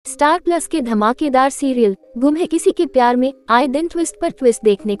Star plus के धमाकेदार serial गुम है किसी के प्यार में आए दिन ट्विस्ट पर ट्विस्ट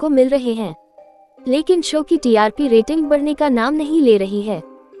देखने को मिल रहे हैं, लेकिन शो की टीआरपी रेटिंग बढ़ने का नाम नहीं ले रही है।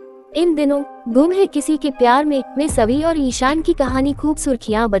 इन दिनों गुम है किसी के प्यार में सवी और ईशान की कहानी खूब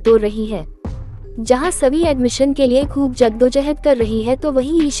सुर्खियां बटोर रही है। जहां सवी एडमिशन के लिए खूब जद्दोजहद कर रही है, तो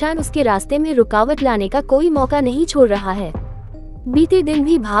वहीं ईशान उसके रास्ते में रुकावट लाने का कोई मौका नहीं छोड़ रहा है। बीते दिन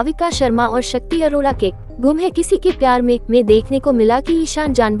भी भाविका शर्मा और शक्ति अरोड़ा के गुम है किसी के प्यार में देखने को मिला कि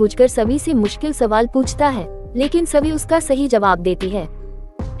ईशान जानबूझकर सवी से मुश्किल सवाल पूछता है, लेकिन सवी उसका सही जवाब देती है।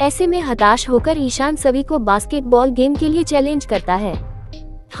 ऐसे में हताश होकर ईशान सवी को बास्केटबॉल गेम के लिए चैलेंज करता है।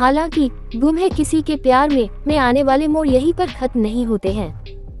 हालांकि गुम है किसी के प्यार में आने वाले मोड़ यहीं पर खत्म नहीं होते हैं।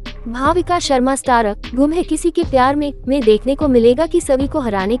 भाविका शर्मा स्टारक गुम है किसी के प्यार में देखने को मिलेगा कि सवी को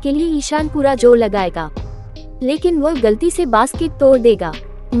हराने के लिए ईशान पूरा जोर लगाएगा, लेकिन वह गलती से बास्केट तोड़ देगा।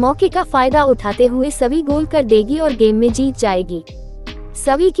 मौके का फायदा उठाते हुए सवी गोल कर देगी और गेम में जीत जाएगी।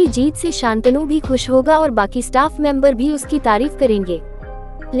 सवी की जीत से शांतनु भी खुश होगा और बाकी स्टाफ मेंबर भी उसकी तारीफ करेंगे,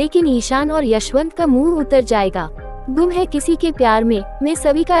 लेकिन ईशान और यशवंत का मुंह उतर जाएगा। गुम है किसी के प्यार में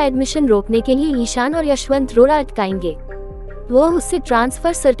सवी का एडमिशन रोकने के लिए ईशान और यशवंत रोड़ा अटकाएंगे। वो उससे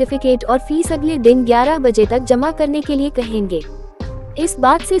ट्रांसफर सर्टिफिकेट और फीस अगले दिन 11 बजे तक जमा करने के लिए कहेंगे। इस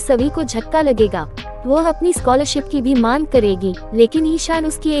बात से सवी को झटका लगेगा। वो अपनी स्कॉलरशिप की भी मांग करेगी, लेकिन ईशान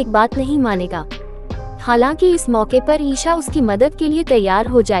उसकी एक बात नहीं मानेगा। हालांकि इस मौके पर ईशा उसकी मदद के लिए तैयार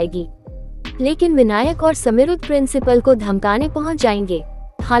हो जाएगी, लेकिन विनायक और समीरुद्ध प्रिंसिपल को धमकाने पहुंच जाएंगे।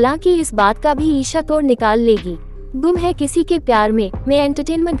 हालांकि इस बात का भी ईशा तोड़ निकाल लेगी। गुम है किसी के प्यार में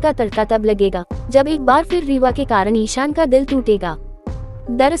एंटरटेनमेंट का तड़का तब लगेगा जब एक बार फिर रीवा के कारण ईशान का दिल टूटेगा।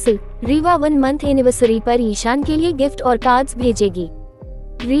 दरअसल रीवा 1 मंथ एनिवर्सरी पर ईशान के लिए गिफ्ट और कार्ड्स भेजेगी।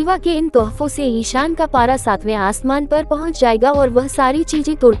 रीवा के इन तोहफों से ईशान का पारा 7वें आसमान पर पहुंच जाएगा और वह सारी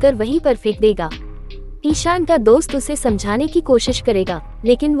चीजें तोड़कर वहीं पर फेंक देगा। ईशान का दोस्त उसे समझाने की कोशिश करेगा,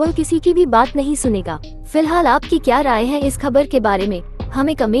 लेकिन वह किसी की भी बात नहीं सुनेगा। फिलहाल आपकी क्या राय है इस खबर के बारे में,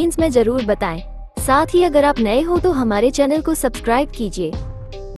 हमें कमेंट्स में जरूर बताएं। साथ ही अगर आप नए हो तो हमारे चैनल को सब्सक्राइब कीजिए।